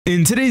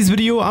In today's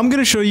video, I'm going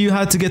to show you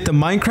how to get the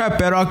Minecraft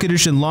Bedrock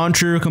Edition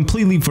launcher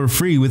completely for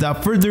free.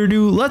 Without further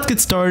ado, let's get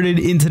started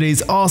in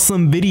today's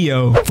awesome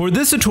video. For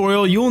this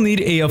tutorial, you'll need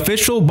an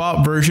official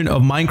bot version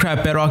of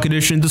Minecraft Bedrock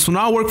Edition. This will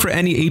not work for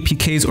any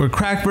APKs or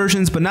cracked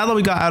versions, but now that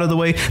we got out of the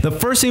way, the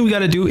first thing we got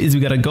to do is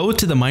we got to go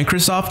to the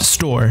Microsoft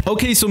Store.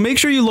 Okay, so make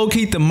sure you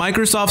locate the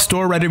Microsoft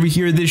Store right over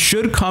here. This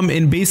should come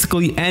in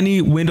basically any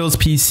Windows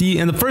PC.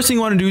 And the first thing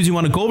you want to do is you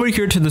want to go over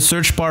here to the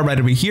search bar right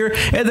over here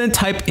and then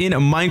type in a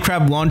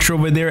Minecraft launcher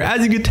over there.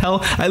 As you can tell,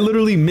 I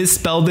literally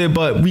misspelled it,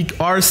 but we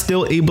are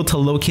still able to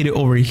locate it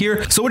over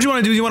here. So what you want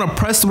to do is you want to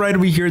press right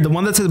over here, the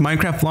one that says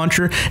Minecraft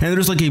launcher, and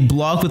there's like a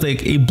block with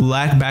like a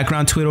black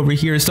background to it over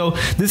here. So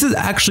this is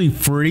actually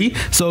free,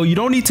 so you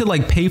don't need to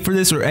like pay for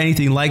this or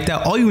anything like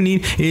that. All you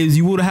need is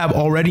you would have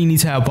already need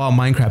to have bought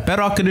Minecraft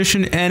Bedrock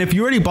Edition, and if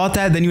you already bought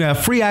that, then you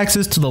have free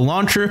access to the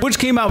launcher, which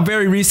came out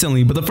very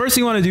recently. But the first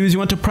thing you want to do is you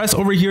want to press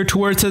over here to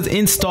where it says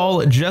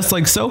install, just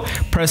like so.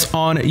 Press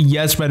on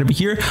yes right over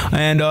here,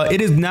 and it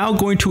is now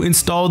going to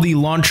install the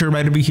launcher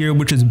right over here,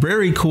 which is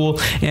very cool.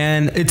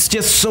 And it's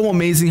just so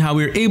amazing how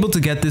we were able to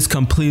get this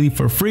completely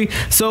for free.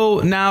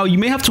 So now you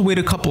may have to wait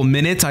a couple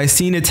minutes. I've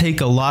seen it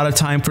take a lot of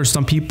time for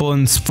some people,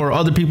 and for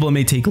other people it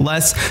may take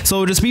less,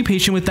 so just be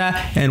patient with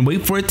that and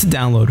wait for it to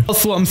download.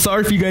 Also, I'm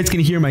sorry if you guys can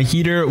hear my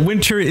heater.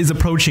 Winter is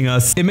approaching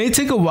us. It may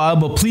take a while,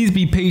 but please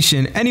be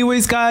patient.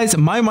 Anyways guys,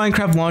 my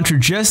Minecraft launcher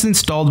just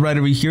installed right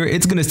over here.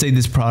 It's gonna say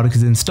this product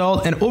is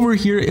installed, and over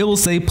here it will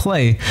say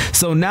play.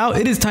 So now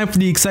it is time for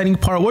the exciting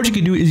part. What you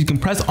can do is you can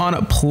press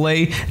on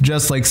play,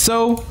 just like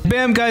so.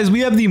 Bam guys, we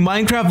have the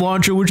Minecraft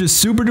launcher, which is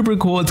super duper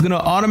cool. It's gonna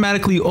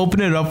automatically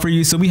open it up for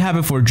you. So we have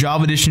it for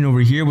Java Edition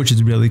over here, which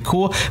is really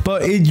cool,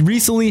 but it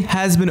recently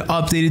has been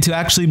updated to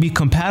actually be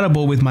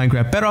compatible with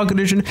Minecraft Bedrock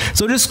Edition.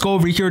 So just go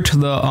over here to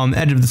the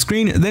edge of the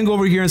screen, then go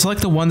over here and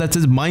select the one that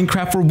says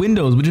Minecraft for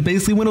Windows, which is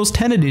basically Windows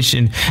 10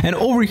 edition. And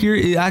over here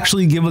it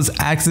actually gives us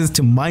access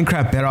to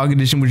Minecraft Bedrock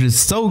Edition, which is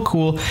so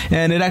cool.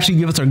 And it actually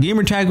gives us our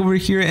gamer tag over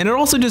here, and it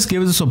also just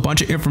gives us a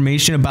bunch of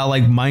information about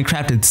like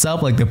Minecraft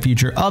itself, like the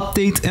future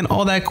updates and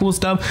all that cool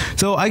stuff.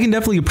 So I can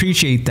definitely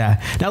appreciate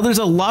that. Now there's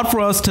a lot for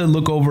us to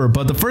look over,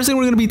 but the first thing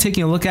we're going to be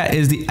taking a look at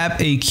is the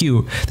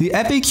FAQ. The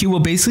FAQ will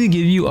basically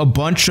give you a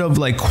bunch of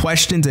like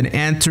questions and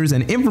answers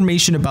and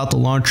information about the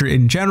launcher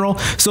in general.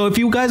 So if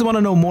you guys want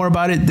to know more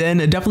about it, then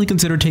definitely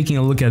consider taking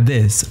a look at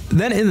this.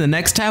 Then in the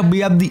next tab, we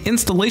have the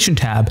installation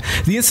tab.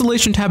 The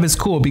installation tab is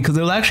cool because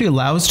it will actually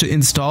allow us to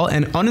install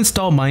and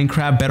uninstall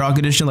Minecraft Bedrock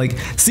Edition like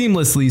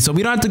seamlessly. So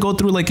we don't have to go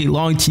through like a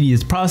long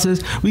tedious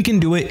process. We can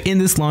do it in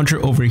this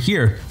launcher over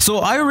here. So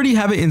I already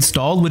have it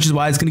installed, which is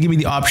why it's going to give me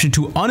the option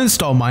to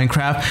uninstall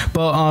Minecraft.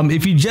 But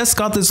if you just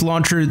got this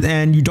launcher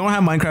and you don't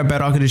have Minecraft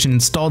Bedrock Edition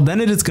installed,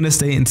 then it is going to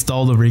stay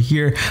installed over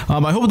here.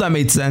 I hope that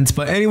made sense.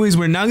 But anyways,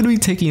 we're now going to be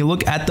taking a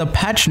look at the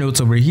patch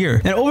notes over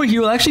here. And over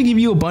here will actually give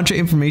you a bunch of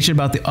information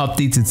about the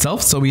updates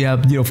itself. So we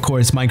have, of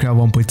course,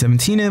 Minecraft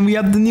 1.17, and we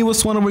have the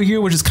newest one over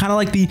here, which is kind of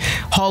like the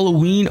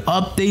Halloween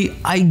update,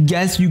 I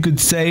guess you could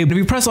say. But if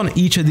you press on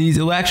each of these,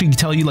 it will actually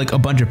tell you like a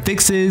bunch of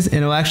fixes, and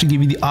it will actually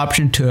give you the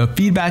option to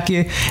feedback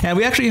it. And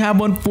we actually have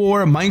one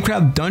for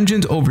Minecraft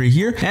Dungeons over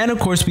here, and of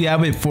course we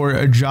have it for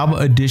a Java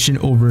Edition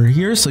over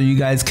here, so you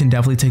guys can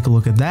definitely take a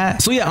look at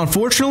that. So yeah,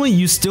 unfortunately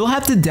you still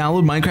have to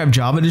download Minecraft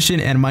Java Edition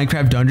and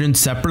Minecraft Dungeons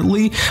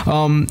separately,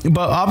 but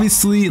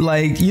obviously,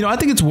 like, I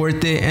think it's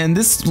worth it, and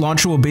this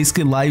launcher will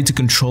basically allow you to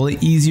control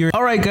it easier.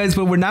 All right guys,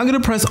 but we're now going to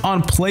press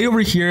on play over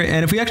here,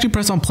 and if we actually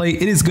press on play,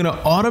 it is going to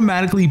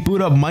automatically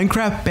boot up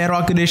Minecraft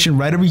Bedrock Edition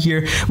right over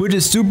here, which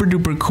is super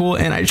duper cool.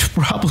 And I should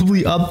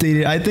probably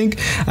update it.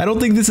 I don't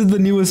think this is the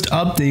newest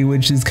update,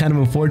 which is kind of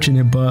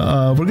unfortunate,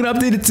 but we're gonna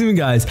update it soon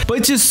guys. But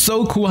it's just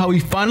so cool how we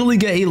finally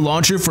get a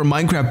launcher for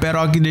Minecraft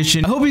Bedrock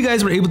Edition. I hope you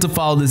guys were able to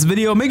follow this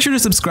video. Make sure to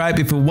subscribe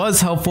if it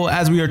was helpful,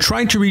 as we are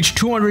trying to reach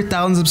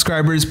 200,000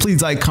 subscribers.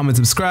 Please like, comment,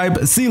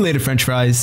 subscribe. See you later, French fries.